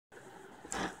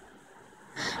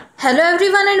Hello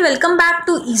everyone and welcome back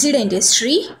to Easy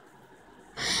Dentistry.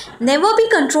 Never be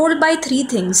controlled by three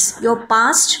things: your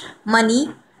past, money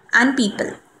and people.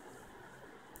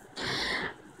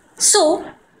 So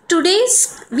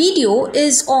today's video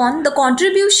is on the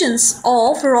contributions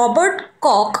of Robert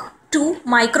Koch to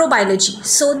microbiology.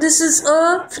 So this is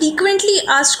a frequently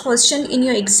asked question in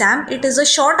your exam. It is a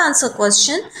short answer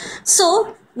question.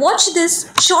 So watch this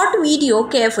short video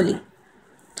carefully.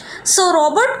 So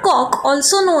Robert Koch,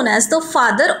 also known as the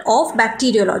father of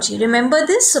bacteriology. Remember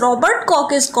this, Robert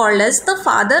Koch is called as the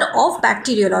father of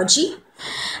bacteriology,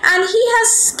 and he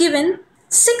has given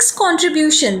six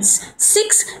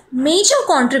major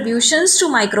contributions to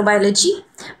microbiology.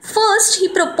 First, he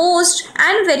proposed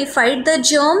and verified the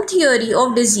germ theory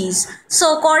of disease.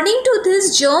 So according to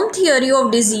this germ theory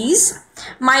of disease,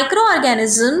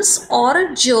 microorganisms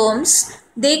or germs,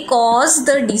 they cause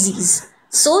the disease.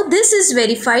 So this is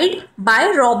verified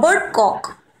by Robert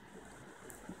Koch.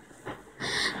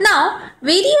 Now,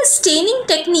 various staining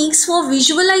techniques for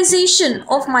visualization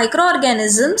of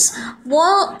microorganisms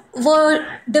were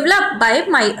developed by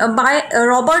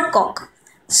Robert Koch.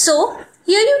 So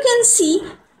here you can see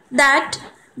that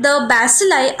the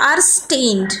bacilli are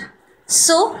stained.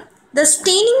 So the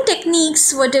staining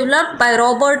techniques were developed by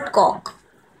Robert Koch.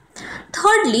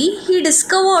 Thirdly, he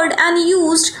discovered and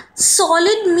used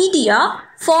solid media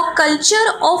for culture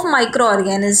of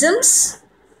microorganisms.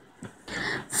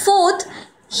 Fourth,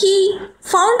 he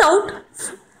found out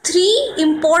three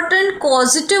important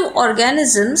causative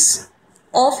organisms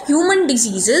of human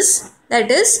diseases,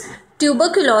 that is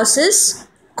tuberculosis,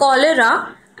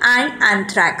 cholera and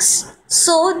anthrax.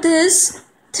 So these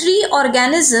three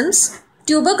organisms,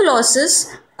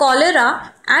 tuberculosis,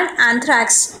 cholera and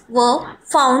anthrax, were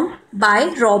found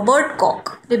by Robert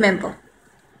Koch. Remember.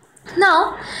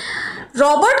 Now,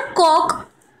 Robert Koch,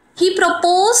 he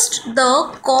proposed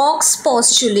the Koch's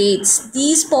postulates.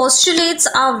 These postulates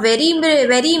are very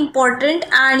important,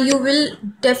 and you will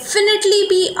definitely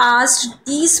be asked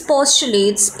these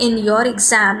postulates in your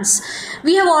exams.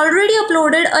 We have already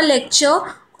uploaded a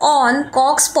lecture on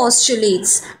Koch's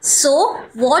postulates. So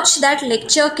watch that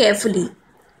lecture carefully.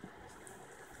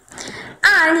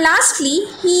 And lastly,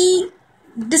 he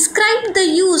described the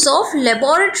use of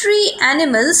laboratory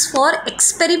animals for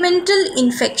experimental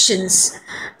infections.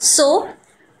 So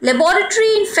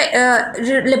laboratory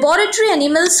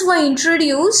animals were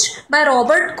introduced by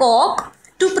Robert Koch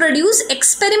to produce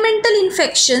experimental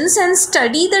infections and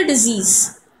study the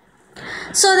disease.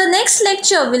 So the next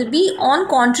lecture will be on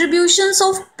contributions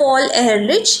of Paul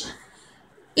Ehrlich.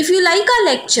 If you like our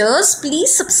lectures,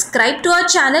 please subscribe to our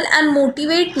channel and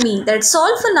motivate me. That's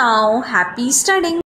all for now. Happy studying.